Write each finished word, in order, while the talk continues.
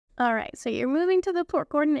All right, so you're moving to the Port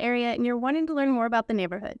Gordon area and you're wanting to learn more about the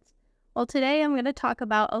neighborhoods. Well, today I'm going to talk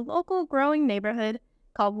about a local growing neighborhood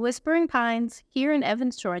called Whispering Pines here in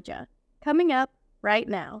Evans, Georgia. Coming up right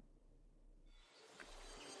now.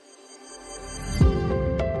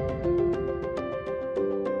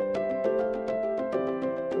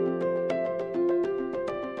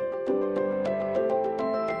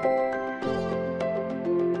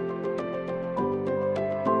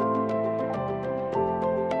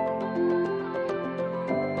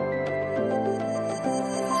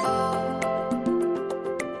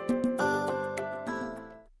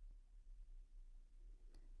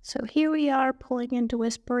 So here we are pulling into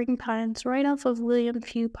Whispering Pines right off of William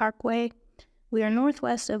Few Parkway. We are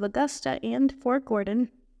northwest of Augusta and Fort Gordon.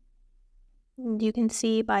 And you can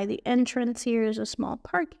see by the entrance here is a small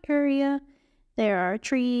park area. There are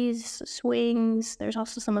trees, swings. There's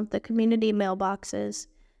also some of the community mailboxes.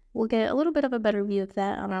 We'll get a little bit of a better view of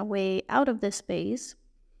that on our way out of this phase.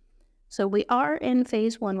 So we are in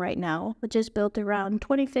phase 1 right now, which is built around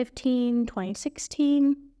 2015,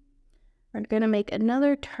 2016. We're going to make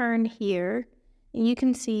another turn here. And you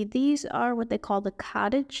can see these are what they call the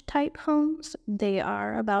cottage type homes. They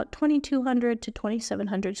are about 2,200 to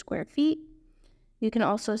 2,700 square feet. You can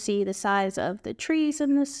also see the size of the trees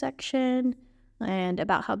in this section and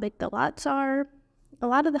about how big the lots are. A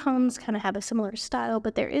lot of the homes kind of have a similar style,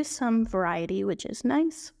 but there is some variety, which is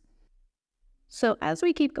nice. So as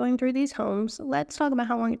we keep going through these homes, let's talk about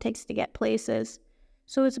how long it takes to get places.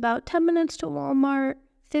 So it's about 10 minutes to Walmart,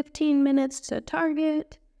 15 minutes to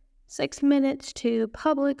Target, 6 minutes to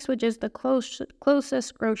Publix, which is the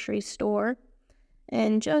closest grocery store,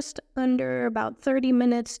 and just under about 30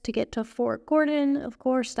 minutes to get to Fort Gordon. Of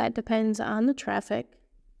course, that depends on the traffic.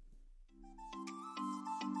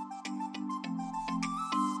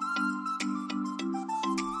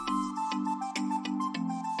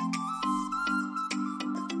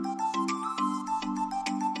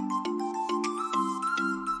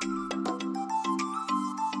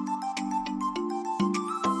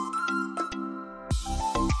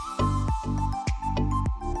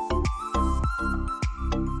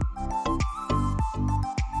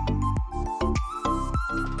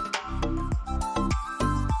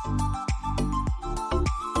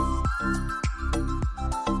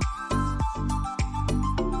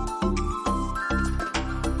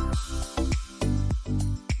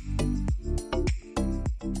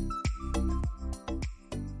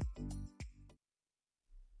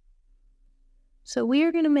 So we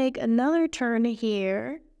are going to make another turn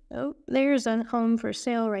here. Oh, there's a home for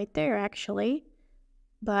sale right there, actually.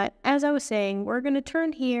 But as I was saying, we're going to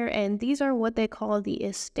turn here, and these are what they call the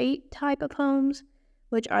estate type of homes,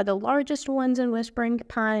 which are the largest ones in Whispering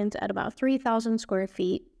Pines at about 3,000 square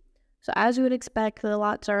feet. So as you would expect, the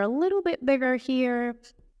lots are a little bit bigger here.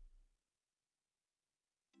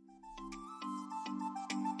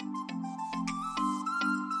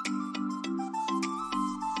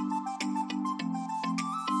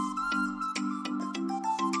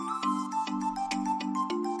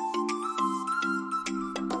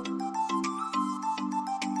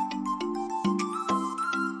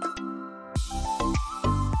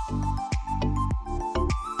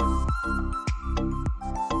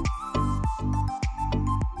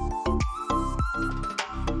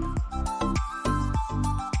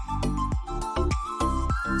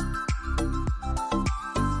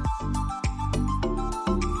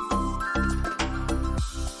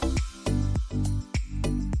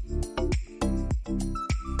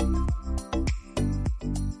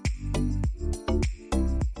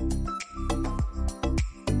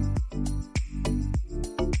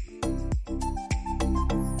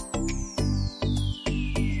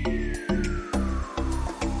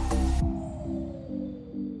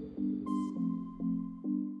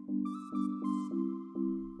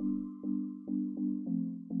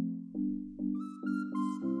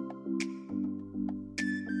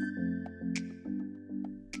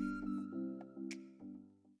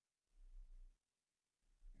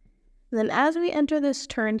 Then as we enter this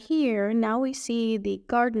turn here, now we see the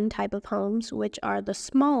garden type of homes, which are the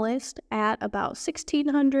smallest at about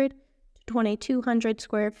 1,600 to 2,200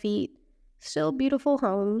 square feet. Still beautiful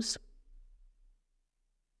homes.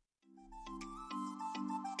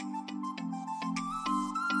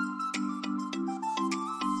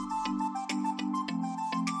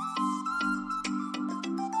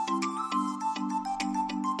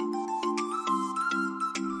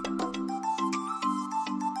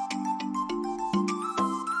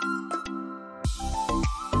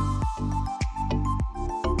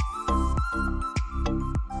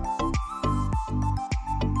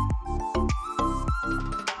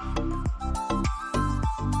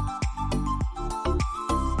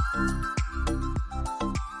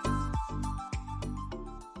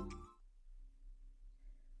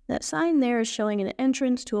 That sign there is showing an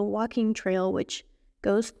entrance to a walking trail which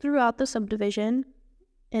goes throughout the subdivision.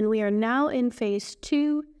 And we are now in phase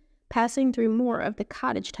 2, passing through more of the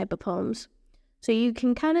cottage type of homes. So you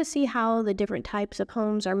can kind of see how the different types of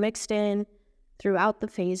homes are mixed in throughout the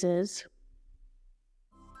phases.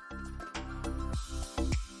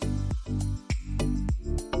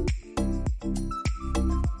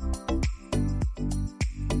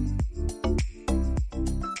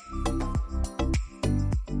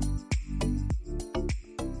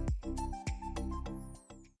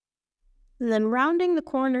 And then rounding the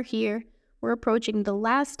corner here, we're approaching the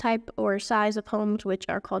last type or size of homes, which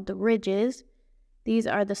are called the ridges. These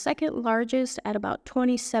are the second largest at about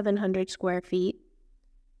 2,700 square feet.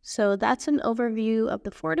 So that's an overview of the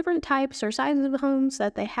 4 different types or sizes of homes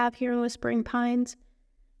that they have here in Whispering Pines.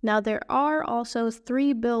 Now there are also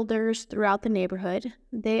 3 builders throughout the neighborhood.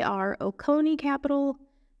 They are Oconee Capital,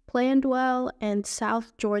 Plandwell, and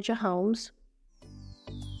South Georgia Homes.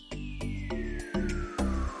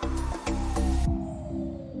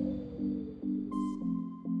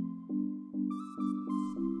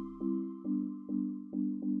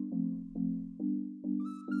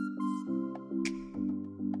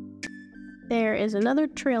 There is another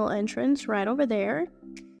trail entrance right over there.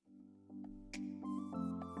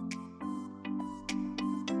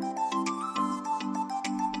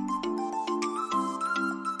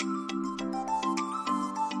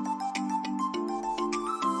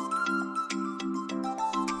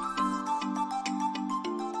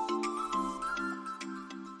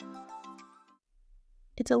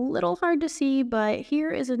 It's a little hard to see, but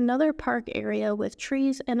here is another park area with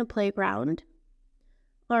trees and a playground.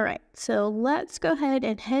 Alright, so let's go ahead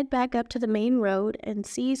and head back up to the main road and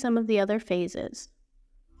see some of the other phases.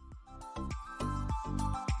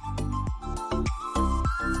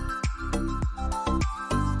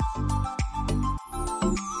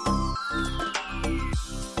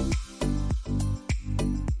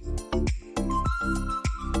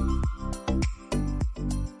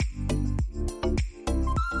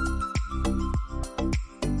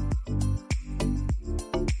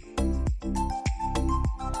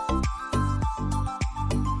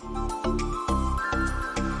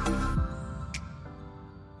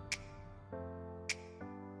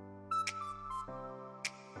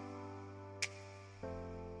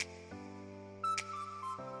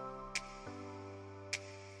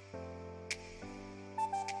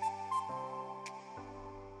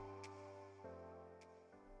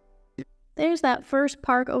 There's that first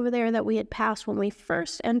park over there that we had passed when we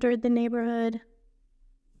first entered the neighborhood.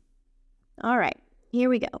 All right, here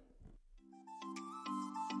we go.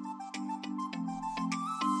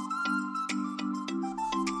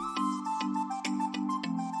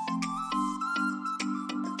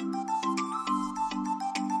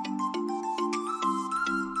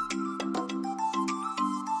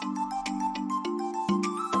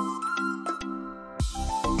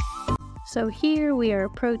 So here we are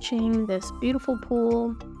approaching this beautiful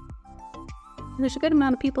pool. There's a good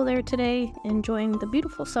amount of people there today enjoying the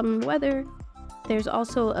beautiful summer weather. There's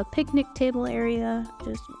also a picnic table area,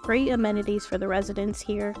 just great amenities for the residents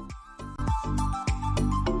here.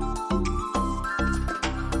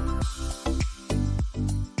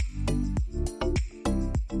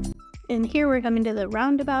 And here we're coming to the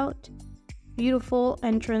roundabout. Beautiful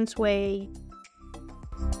entranceway.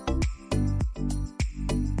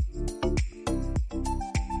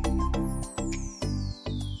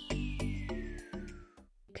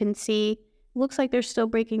 Can see, looks like they're still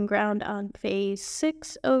breaking ground on phase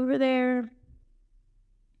 6 over there.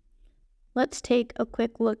 Let's take a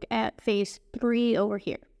quick look at phase 3 over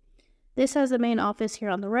here. This has the main office here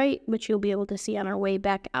on the right, which you'll be able to see on our way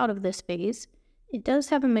back out of this phase. It does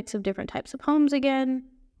have a mix of different types of homes again.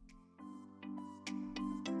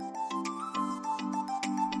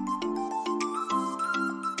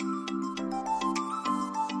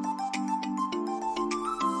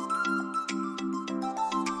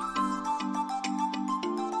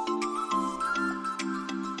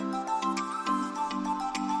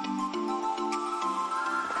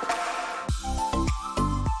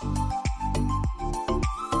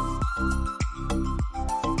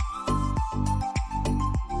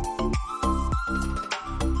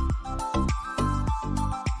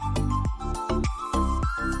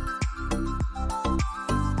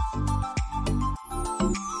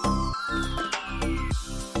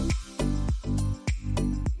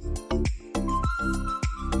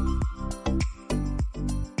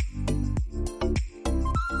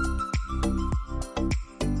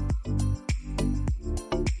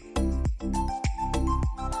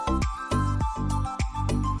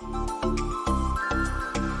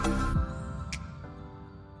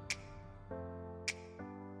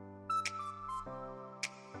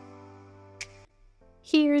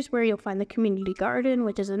 is where you'll find the community garden,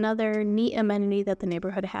 which is another neat amenity that the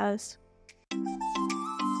neighborhood has.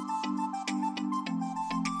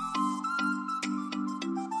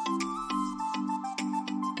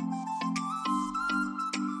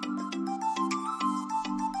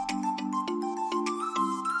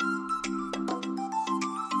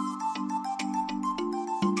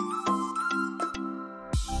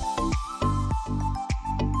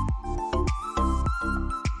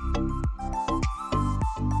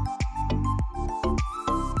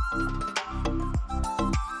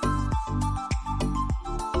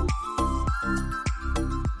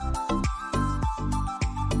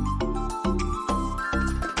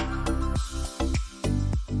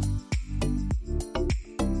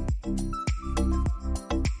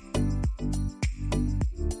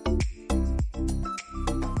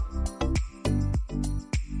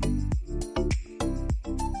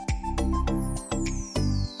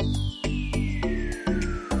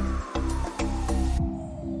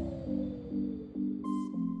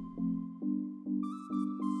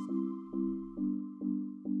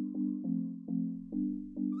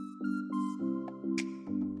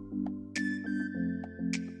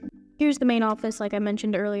 Here's the main office, like I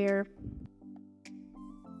mentioned earlier.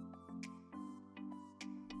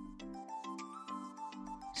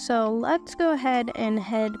 So let's go ahead and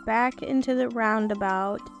head back into the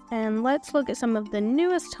roundabout and let's look at some of the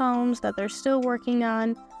newest homes that they're still working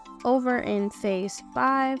on over in Phase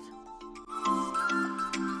 5.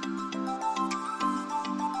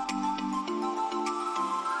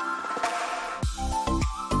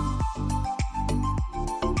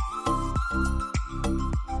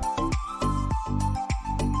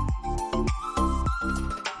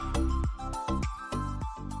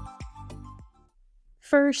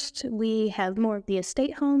 First, we have more of the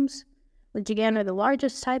estate homes, which again are the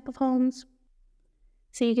largest type of homes.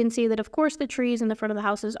 So you can see that, of course, the trees in the front of the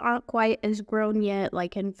houses aren't quite as grown yet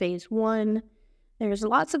like in Phase 1. There's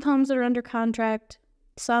lots of homes that are under contract,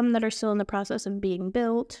 some that are still in the process of being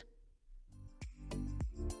built.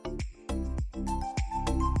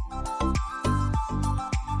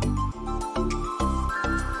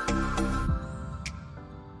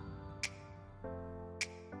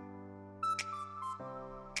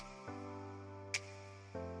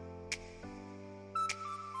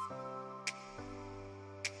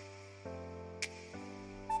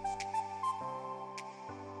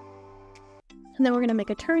 And then we're going to make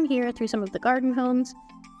a turn here through some of the garden homes.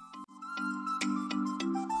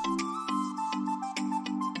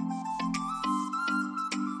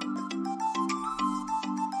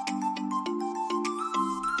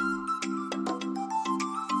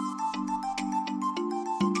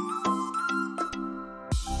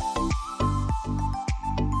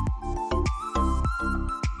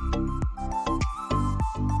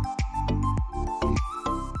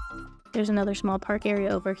 There's another small park area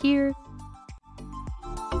over here.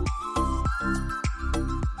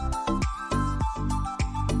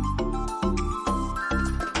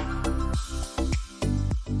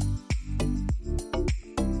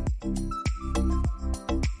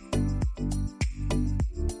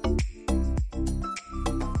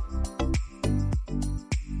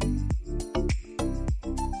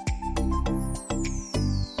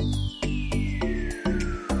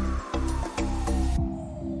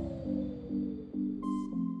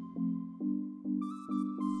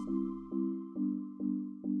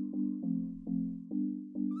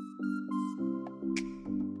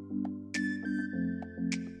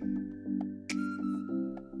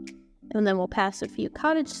 And then we'll pass a few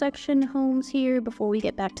cottage section homes here before we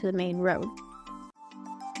get back to the main road.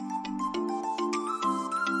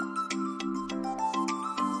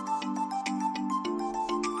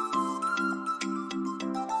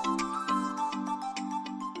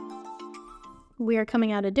 We are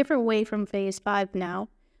coming out a different way from Phase 5 now,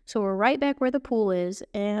 so we're right back where the pool is,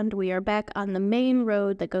 and we are back on the main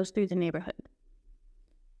road that goes through the neighborhood.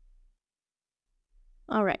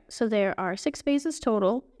 Alright, so there are 6 phases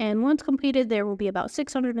total, and once completed there will be about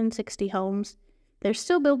 660 homes. They're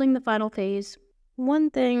still building the final phase. One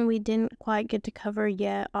thing we didn't quite get to cover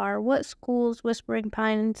yet are what schools Whispering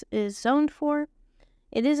Pines is zoned for.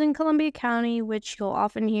 It is in Columbia County, which you'll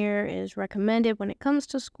often hear is recommended when it comes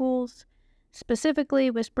to schools.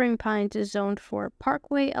 Specifically, Whispering Pines is zoned for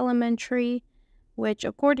Parkway Elementary, which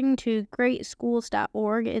according to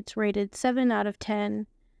greatschools.org, it's rated 7 out of 10.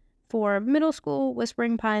 For middle school,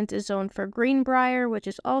 Whispering Pines is zoned for Greenbrier, which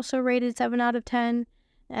is also rated 7 out of 10.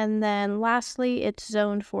 And then lastly, it's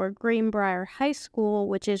zoned for Greenbrier High School,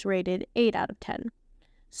 which is rated 8 out of 10.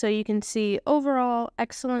 So you can see overall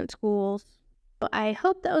excellent schools. But I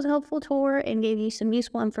hope that was a helpful tour and gave you some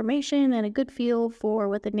useful information and a good feel for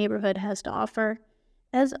what the neighborhood has to offer.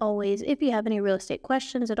 As always, if you have any real estate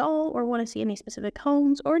questions at all or want to see any specific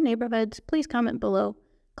homes or neighborhoods, please comment below.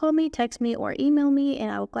 Call me, text me, or email me, and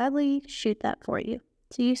I will gladly shoot that for you.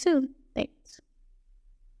 See you soon. Thanks.